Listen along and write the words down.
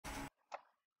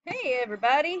Hey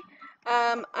everybody!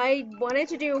 I wanted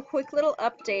to do a quick little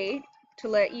update to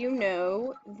let you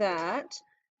know that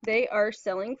they are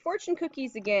selling fortune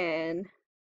cookies again.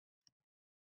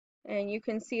 And you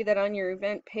can see that on your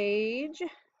event page.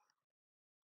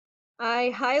 I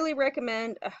highly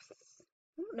recommend, I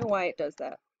don't know why it does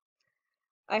that.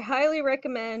 I highly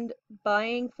recommend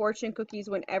buying fortune cookies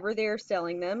whenever they are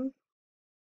selling them.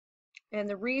 And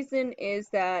the reason is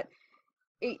that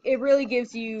it really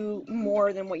gives you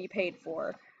more than what you paid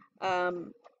for.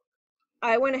 Um,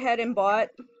 I went ahead and bought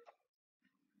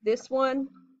this one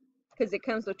because it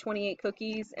comes with 28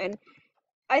 cookies, and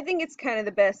I think it's kind of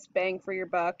the best bang for your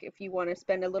buck. If you want to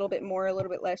spend a little bit more, a little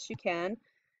bit less, you can.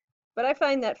 But I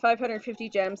find that 550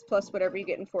 gems plus whatever you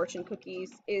get in fortune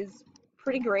cookies is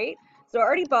pretty great. So I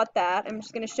already bought that. I'm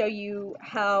just going to show you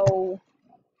how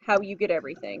you get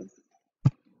everything.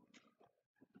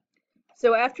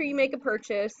 So after you make a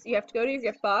purchase, you have to go to your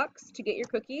gift box to get your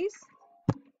cookies,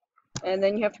 and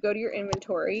then you have to go to your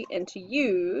inventory, and to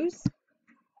use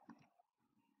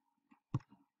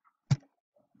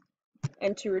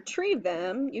and to retrieve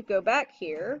them, you go back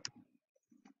here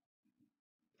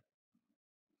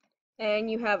and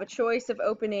you have a choice of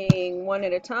opening one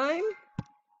at a time,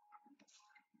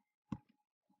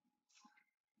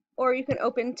 or you can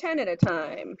open 10 at a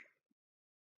time.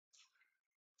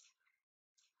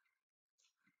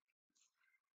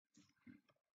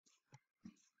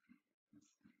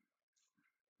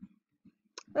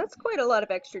 That's quite a lot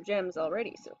of extra gems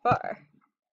already so far.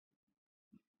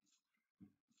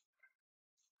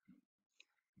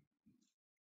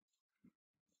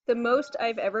 The most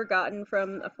I've ever gotten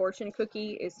from a fortune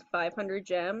cookie is 500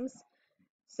 gems.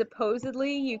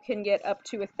 Supposedly you can get up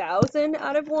to 1,000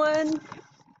 out of one.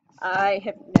 I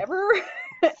have never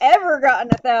ever gotten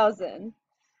 1,000,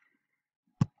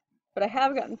 but I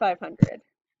have gotten 500.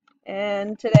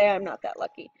 And today I'm not that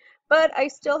lucky. But I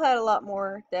still had a lot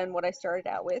more than what I started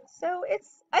out with, so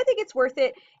I think it's worth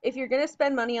it. If you're going to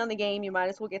spend money on the game, you might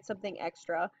as well get something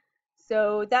extra.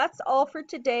 So that's all for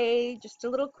today, just a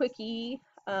little quickie.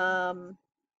 Oh,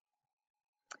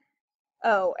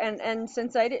 and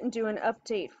since I didn't do an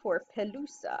update for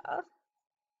Pelusa,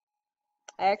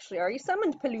 I actually already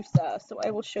summoned Pelusa, so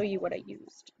I will show you what I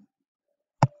used.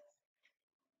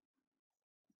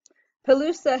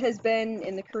 Pelusa has been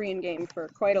in the Korean game for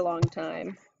quite a long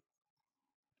time.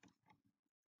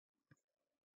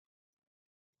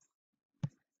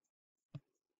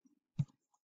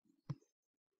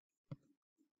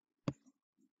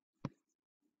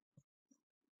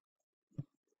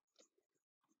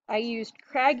 I used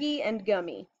Craggy and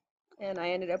Gummy, and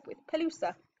I ended up with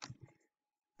Pelusa.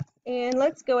 And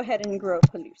let's go ahead and grow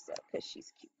Pelusa, because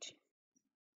she's cute.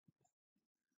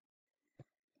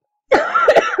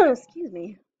 Excuse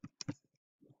me.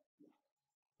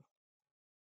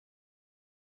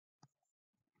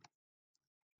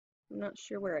 I'm not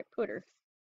sure where I put her.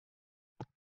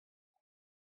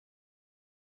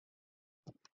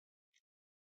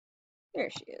 There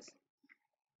she is.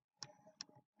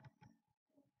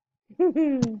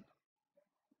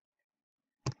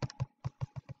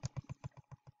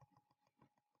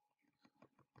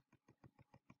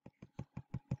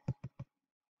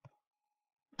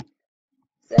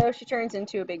 So she turns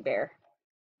into a big bear.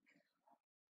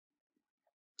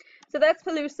 So that's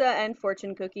Pelusa and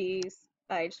fortune cookies.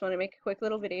 I just want to make a quick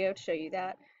little video to show you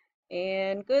that.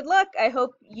 And good luck. I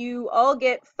hope you all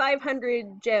get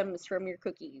 500 gems from your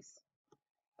cookies.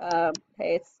 Hey,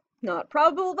 it's not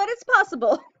probable, but it's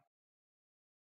possible.